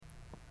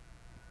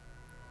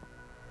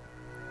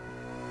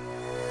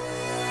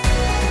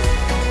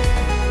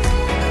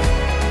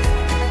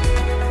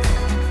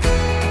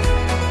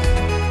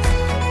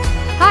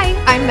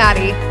I'm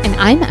Maddie. And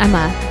I'm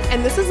Emma.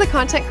 And this is the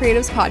Content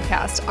Creatives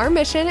Podcast. Our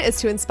mission is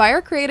to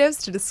inspire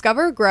creatives to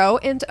discover, grow,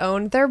 and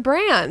own their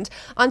brand.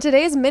 On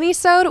today's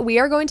mini-sode, we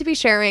are going to be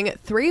sharing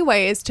 3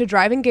 ways to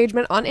drive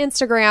engagement on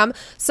Instagram.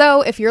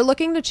 So if you're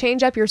looking to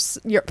change up your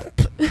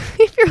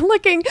if you're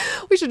looking,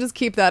 we should just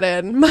keep that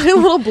in. My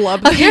little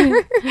blub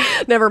there.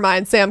 Never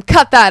mind, Sam,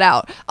 cut that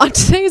out. On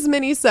today's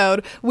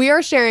mini-sode, we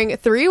are sharing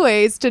 3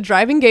 ways to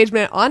drive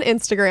engagement on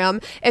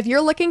Instagram. If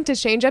you're looking to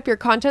change up your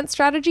content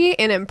strategy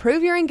and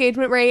improve your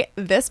engagement rate,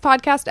 this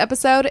podcast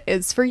episode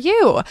is for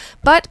you.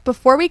 But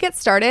before we get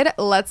started,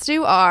 let's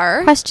do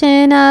our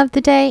question of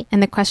the day.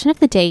 And the question of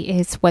the day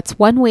is, what's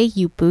one way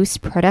you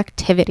boost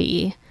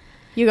productivity?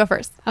 You go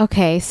first.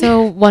 Okay,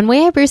 so one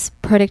way I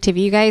boost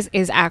productivity, you guys,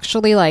 is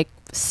actually like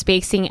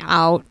spacing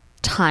out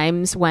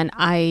times when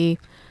I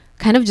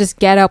kind of just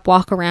get up,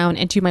 walk around,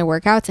 and do my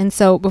workouts. And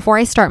so before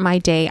I start my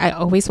day, I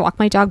always walk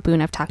my dog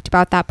Boone. I've talked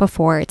about that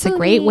before. It's a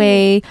great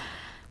way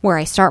where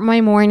I start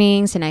my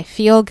mornings and I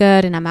feel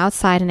good and I'm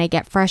outside and I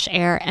get fresh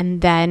air,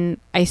 and then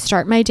I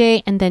start my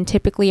day, and then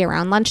typically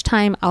around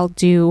lunchtime I'll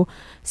do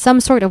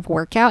some sort of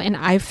workout. And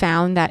I've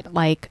found that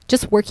like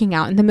just working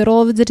out in the middle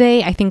of the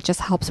day, I think just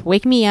helps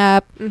wake me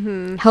up,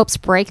 helps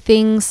break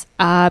things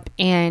up.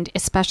 And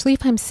especially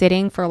if I'm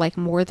sitting for like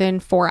more than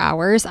 4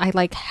 hours, I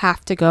like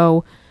have to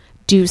go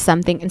do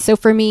something. And so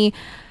for me,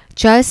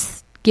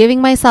 just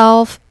giving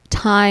myself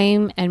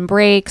time and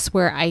breaks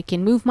where I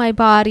can move my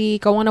body,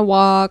 go on a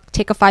walk,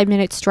 take a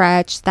 5-minute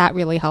stretch, that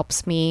really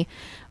helps me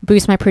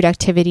boost my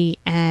productivity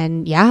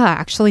and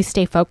actually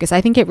stay focused. I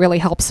think it really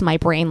helps my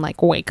brain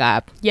like wake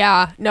up.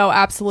 Yeah, no,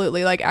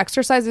 absolutely. Like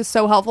exercise is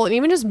so helpful, and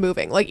even just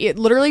moving, like it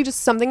literally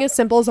just something as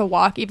simple as a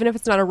walk, even if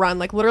it's not a run,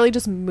 like literally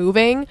just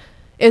moving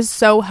is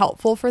so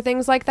helpful for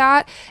things like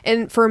that.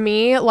 And for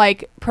me,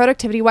 like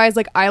productivity wise,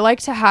 like I like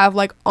to have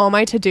like all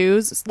my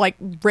to-dos like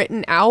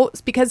written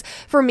out, because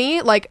for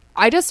me, like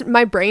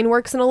my brain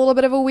works in a little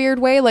bit of a weird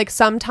way. Like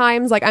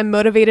sometimes like I'm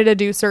motivated to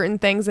do certain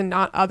things and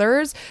not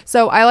others.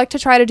 So I like to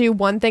try to do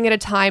one thing at a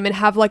time and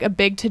have like a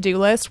big to-do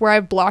list where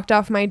I've blocked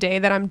off my day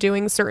that I'm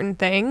doing certain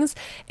things.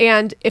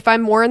 And if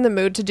I'm more in the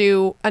mood to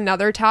do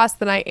another task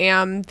than I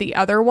am the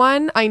other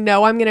one, I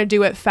know I'm going to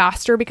do it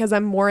faster because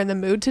I'm more in the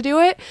mood to do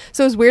it.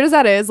 So as weird as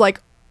that is,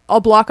 like I'll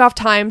block off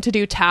time to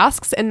do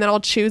tasks, and then I'll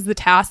choose the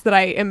task that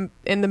I am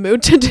in the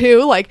mood to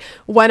do, like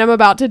when I'm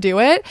about to do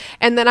it.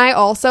 And then I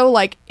also,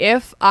 like,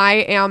 if I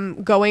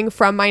am going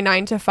from my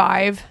 9 to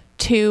 5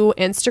 to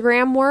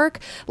Instagram work,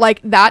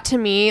 like that to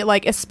me,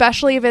 like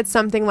especially if it's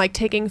something like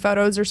taking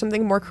photos or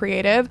something more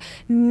creative,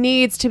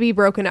 needs to be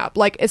broken up.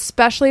 Like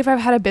especially if I've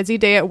had a busy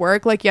day at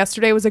work, like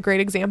yesterday was a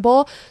great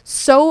example.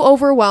 So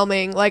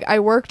overwhelming. Like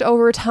I worked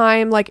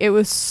overtime, like it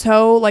was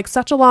so like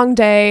such a long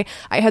day.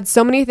 I had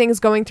so many things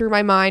going through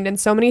my mind and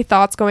so many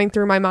thoughts going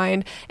through my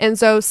mind. And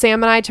so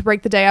Sam and I, to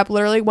break the day up,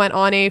 literally went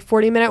on a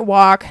 40-minute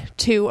walk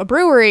to a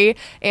brewery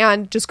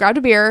and just grabbed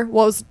a beer.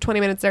 Well, it was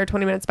 20 minutes there,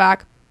 20 minutes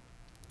back.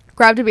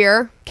 Grabbed a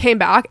beer, came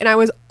back, and I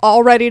was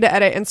all ready to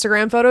edit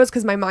Instagram photos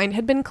because my mind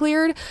had been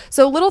cleared.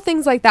 So little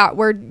things like that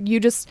where you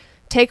just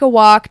take a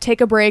walk,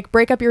 take a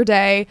break up your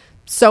day.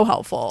 So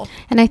helpful.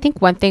 And I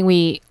think one thing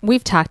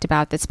we've talked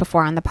about this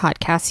before on the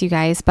podcast, you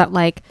guys, but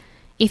like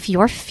if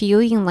you're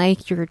feeling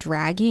like you're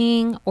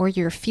dragging or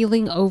you're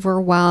feeling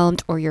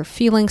overwhelmed or you're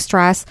feeling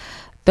stressed,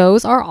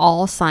 those are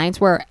all signs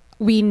where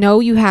we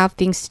know you have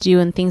things to do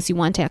and things you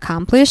want to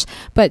accomplish,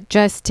 but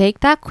just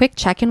take that quick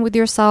check-in with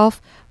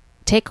yourself.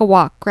 Take a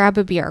walk, grab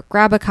a beer,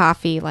 grab a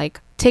coffee, like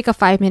take a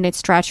 5-minute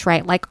stretch,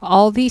 right? Like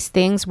all these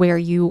things where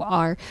you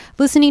are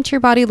listening to your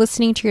body,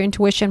 listening to your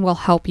intuition will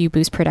help you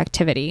boost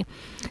productivity.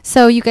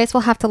 So you guys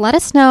will have to let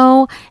us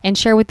know and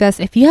share with us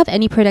if you have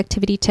any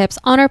productivity tips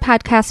on our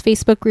podcast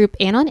Facebook group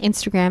and on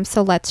Instagram.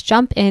 So let's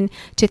jump in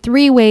to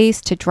 3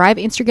 ways to drive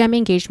Instagram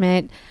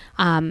engagement.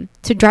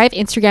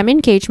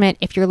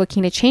 If you're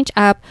looking to change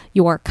up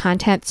your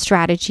content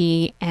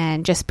strategy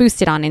and just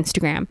boost it on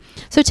Instagram.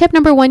 So tip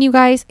number 1, you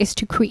guys, is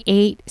to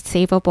create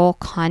savable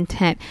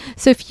content.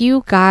 So if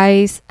you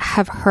guys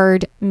have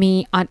heard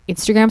me on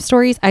Instagram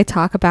stories, I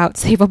talk about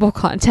savable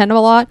content a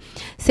lot.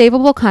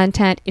 Savable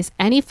content is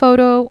any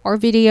photo or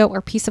video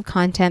or piece of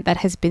content that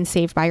has been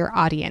saved by your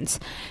audience.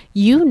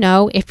 You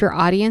know if your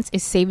audience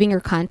is saving your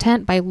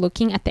content by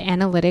looking at the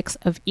analytics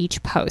of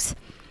each post.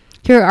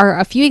 Here are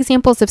a few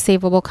examples of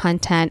savable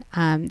content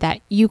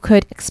that you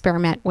could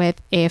experiment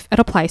with if it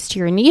applies to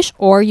your niche,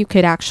 or you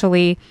could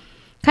actually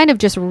kind of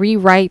just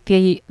rewrite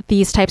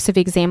these types of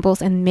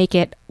examples and make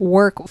it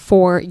work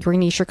for your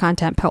niche or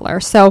content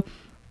pillar. So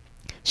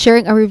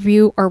sharing a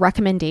review or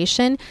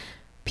recommendation,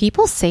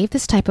 people save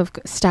this type of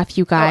stuff,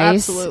 you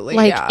guys. Oh, absolutely.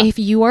 Like if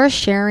you are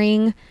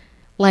sharing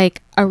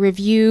like a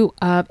review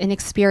of an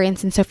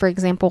experience. And so, for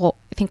example,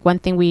 I think one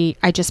thing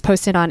I just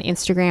posted on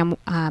Instagram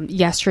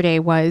yesterday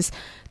was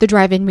the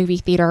drive-in movie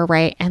theater,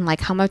 right? And like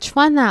how much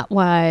fun that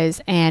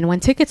was. And when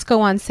tickets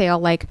go on sale,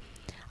 like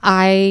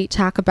I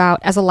talk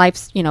about as a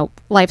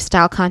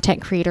lifestyle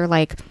content creator,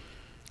 like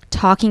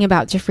talking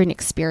about different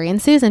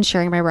experiences and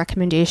sharing my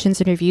recommendations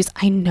and reviews,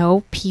 I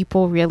know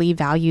people really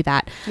value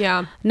that.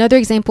 Yeah. Another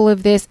example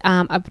of this,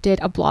 I did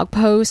a blog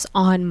post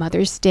on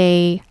Mother's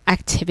Day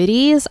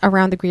activities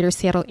around the greater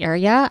Seattle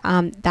area.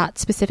 That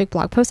specific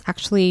blog post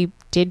actually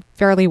did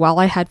fairly well.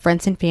 I had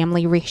friends and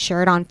family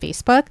reshare it on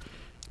Facebook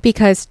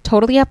because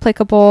totally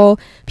applicable.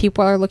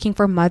 People are looking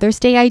for Mother's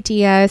Day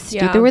ideas to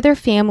do there with their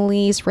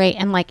families, right?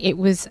 And like it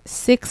was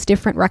 6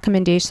 different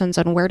recommendations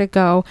on where to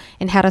go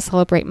and how to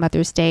celebrate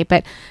Mother's Day.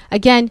 But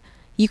again,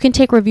 you can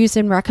take reviews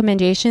and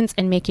recommendations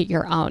and make it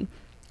your own.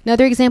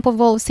 Another example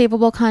of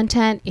savable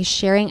content is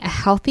sharing a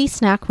healthy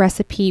snack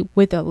recipe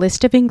with a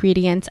list of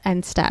ingredients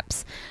and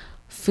steps.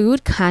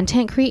 Food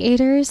content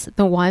creators,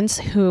 the ones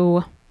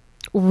who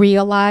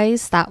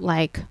realize that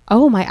like,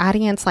 oh, my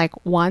audience like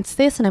wants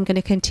this and I'm going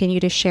to continue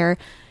to share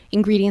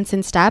ingredients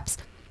and steps.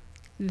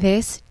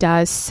 This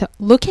does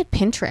look at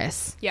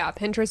Pinterest. Yeah,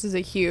 Pinterest is a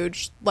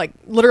huge, like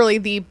literally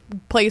the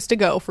place to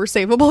go for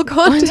savable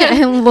content.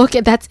 And look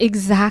at that's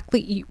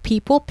exactly,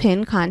 people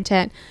pin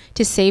content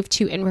to save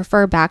to and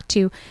refer back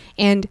to.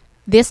 And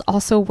this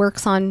also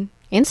works on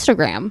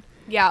Instagram.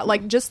 Yeah,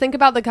 like just think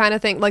about the kind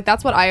of thing, like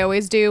that's what I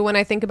always do when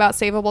I think about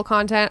savable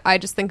content. I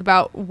just think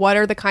about what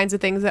are the kinds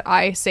of things that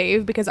I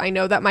save because I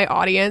know that my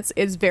audience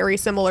is very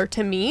similar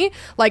to me,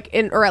 like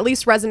or at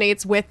least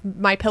resonates with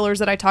my pillars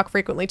that I talk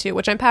frequently to,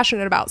 which I'm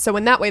passionate about. So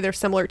in that way, they're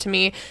similar to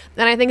me.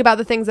 And I think about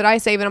the things that I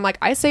save and I'm like,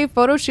 I save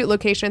photo shoot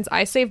locations.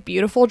 I save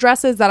beautiful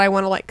dresses that I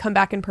want to like come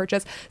back and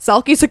purchase.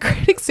 Selkie's a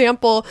great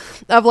example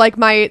of like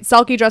my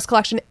Selkie dress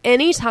collection.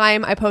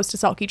 Anytime I post a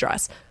Selkie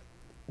dress,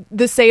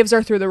 the saves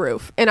are through the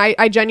roof. And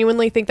I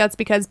genuinely think that's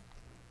because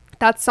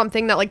that's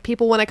something that like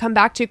people want to come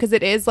back to because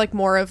it is like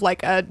more of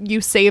like a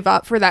you save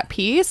up for that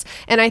piece.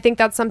 And I think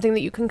that's something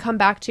that you can come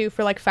back to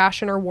for like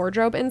fashion or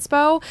wardrobe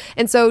inspo.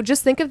 And so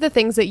just think of the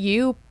things that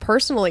you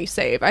personally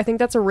save. I think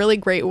that's a really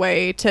great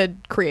way to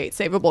create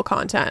savable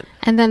content.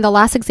 And then the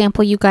last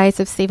example, you guys,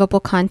 of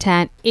savable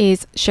content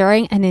is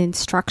sharing an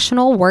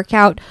instructional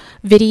workout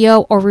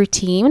video or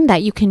routine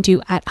that you can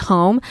do at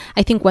home.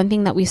 I think one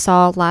thing that we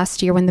saw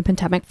last year when the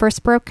pandemic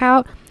first broke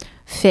out,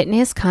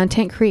 fitness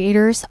content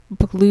creators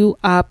blew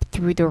up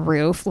through the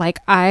roof. Like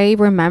I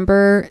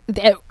remember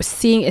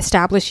seeing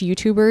established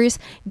YouTubers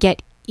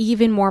get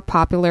even more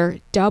popular,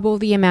 double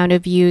the amount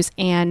of views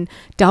and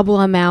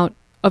double amount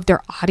of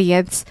their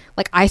audience.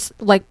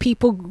 Like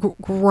people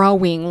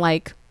growing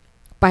like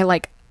by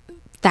like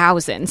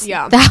thousands,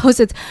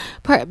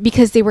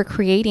 because they were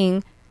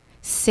creating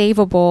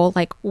savable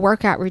like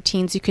workout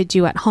routines you could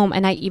do at home.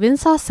 And I even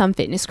saw some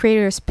fitness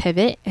creators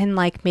pivot and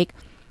like make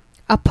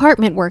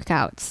apartment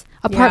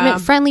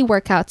friendly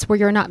workouts where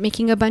you're not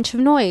making a bunch of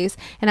noise.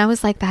 And I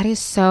was like, that is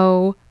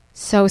so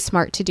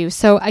smart to do.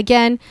 So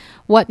again,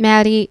 what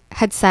Maddie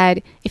had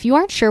said, if you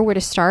aren't sure where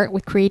to start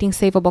with creating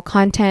savable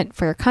content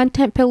for your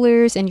content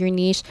pillars and your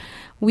niche,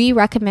 we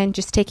recommend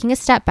just taking a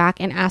step back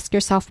and ask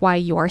yourself why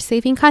you're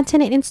saving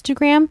content at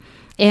Instagram.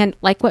 And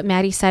like what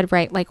Maddie said,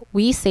 right? Like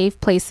we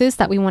save places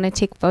that we want to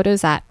take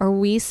photos at, or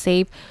we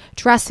save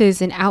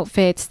dresses and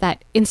outfits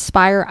that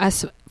inspire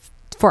us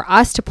for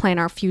us to plan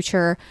our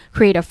future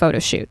creative photo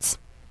shoots.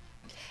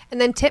 And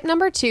then tip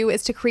number 2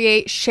 is to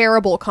create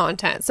shareable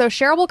content. So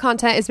shareable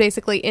content is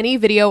basically any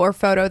video or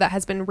photo that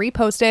has been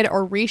reposted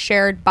or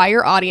reshared by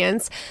your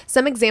audience.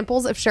 Some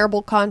examples of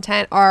shareable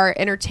content are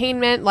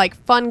entertainment, like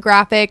fun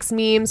graphics,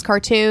 memes,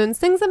 cartoons,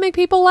 things that make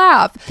people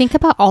laugh. Think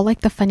about all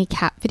like the funny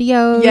cat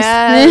videos.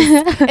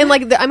 Yes. And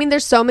like,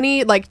 there's so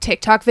many like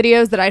TikTok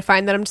videos that I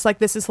find that I'm just like,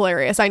 this is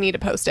hilarious. I need to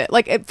post it.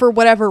 Like for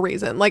whatever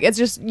reason, like it's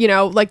just,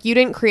 like you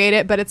didn't create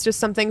it, but it's just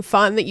something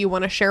fun that you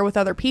want to share with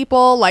other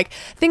people. Like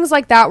things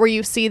like that where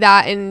you see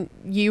that and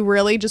you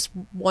really just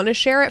want to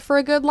share it for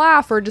a good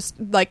laugh or just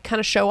like kind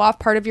of show off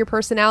part of your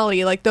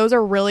personality. Like those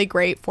are really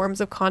great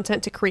forms of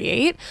content to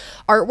create.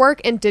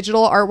 Artwork and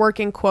digital artwork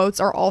in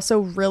quotes are also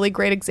really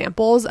great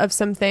examples of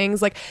some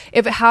things. Like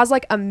if it has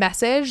like a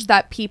message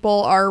that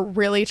people are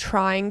really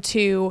trying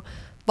to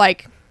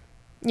like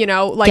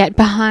get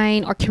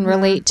behind or can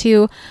relate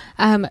to.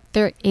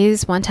 There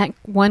is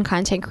one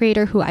content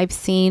creator who I've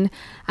seen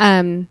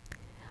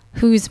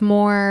who's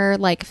more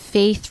like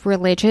faith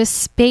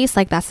religious based,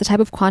 like that's the type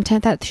of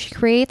content that she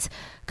creates,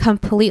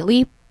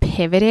 completely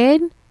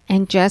pivoted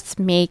and just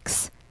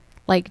makes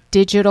like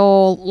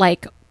digital,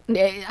 like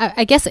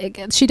I guess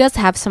she does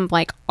have some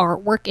like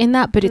artwork in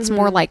that, but it's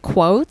more like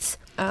quotes.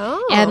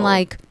 And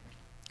like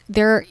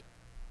there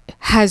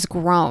has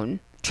grown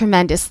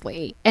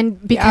tremendously,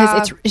 and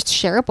because it's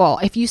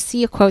shareable. If you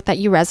see a quote that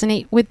you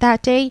resonate with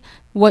that day,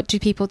 what do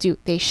people do?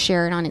 They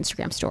share it on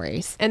Instagram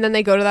stories. And then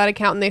they go to that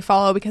account and they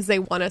follow because they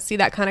want to see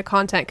that kind of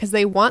content, because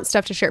they want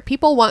stuff to share.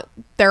 People want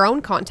their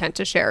own content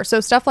to share. So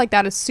stuff like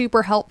that is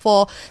super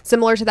helpful.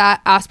 Similar to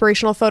that,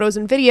 aspirational photos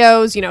and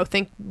videos,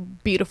 think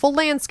beautiful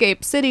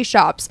landscape, city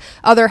shops,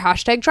 other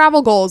hashtag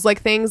travel goals, like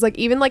things like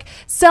even like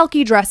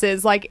Selkie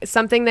dresses, like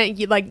something that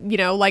you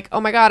like, oh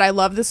my God, I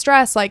love this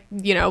dress. Like,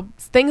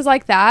 things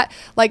like that.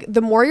 Like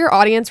the more your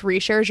audience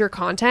reshares your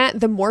content,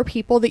 the more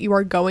people that you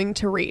are going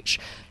to reach.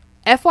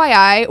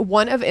 FYI,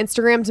 one of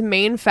Instagram's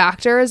main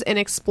factors in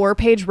explore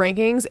page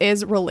rankings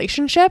is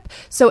relationship.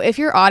 So if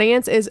your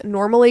audience is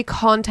normally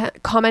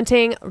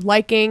commenting,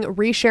 liking,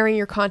 resharing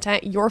your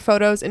content, your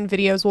photos and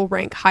videos will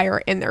rank higher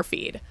in their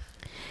feed.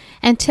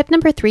 And tip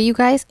number 3, you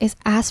guys, is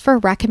ask for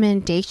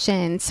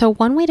recommendations. So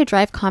one way to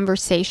drive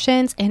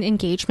conversations and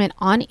engagement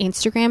on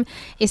Instagram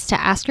is to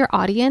ask your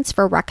audience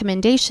for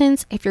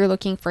recommendations if you're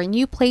looking for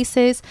new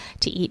places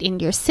to eat in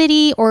your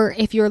city, or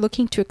if you're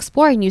looking to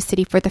explore a new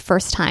city for the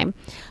first time.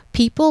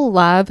 People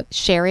love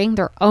sharing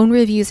their own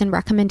reviews and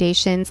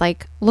recommendations.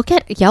 Like, look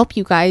at Yelp,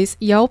 you guys.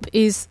 Yelp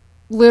is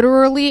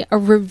literally a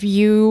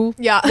review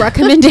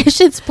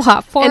recommendations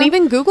platform. And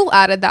even Google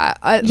added that.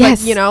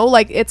 Yes.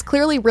 It's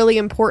clearly really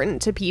important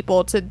to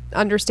people to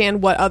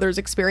understand what others'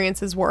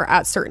 experiences were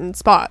at certain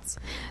spots.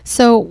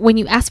 So when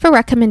you ask for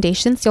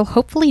recommendations, you'll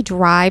hopefully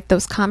drive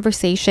those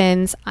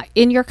conversations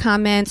in your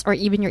comments, or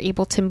even you're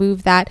able to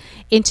move that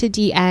into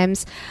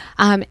DMs.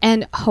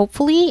 And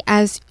hopefully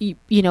as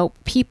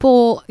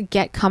people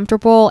get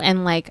comfortable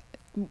and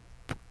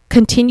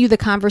continue the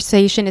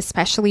conversation,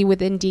 especially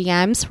within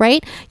DMs,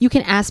 right? You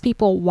can ask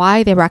people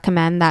why they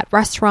recommend that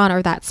restaurant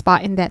or that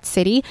spot in that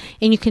city,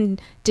 and you can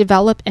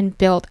develop and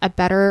build a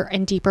better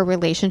and deeper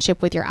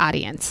relationship with your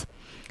audience.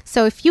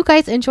 So if you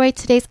guys enjoyed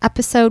today's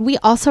episode, we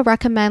also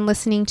recommend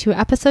listening to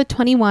episode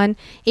 21,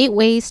 8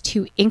 ways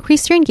to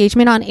increase your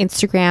engagement on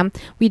Instagram.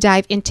 We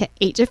dive into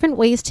 8 different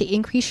ways to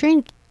increase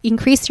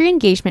your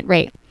engagement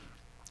rate.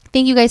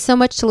 Thank you guys so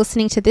much for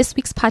listening to this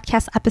week's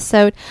podcast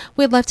episode.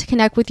 We'd love to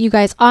connect with you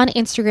guys on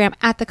Instagram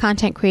at the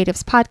Content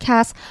Creatives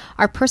Podcast,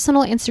 our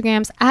personal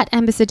Instagrams at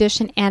Embas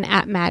Edition and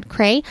at Mad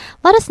Cray.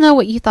 Let us know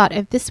what you thought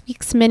of this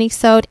week's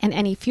mini-sode and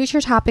any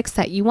future topics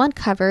that you want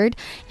covered,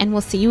 and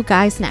we'll see you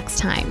guys next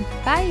time.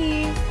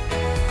 Bye.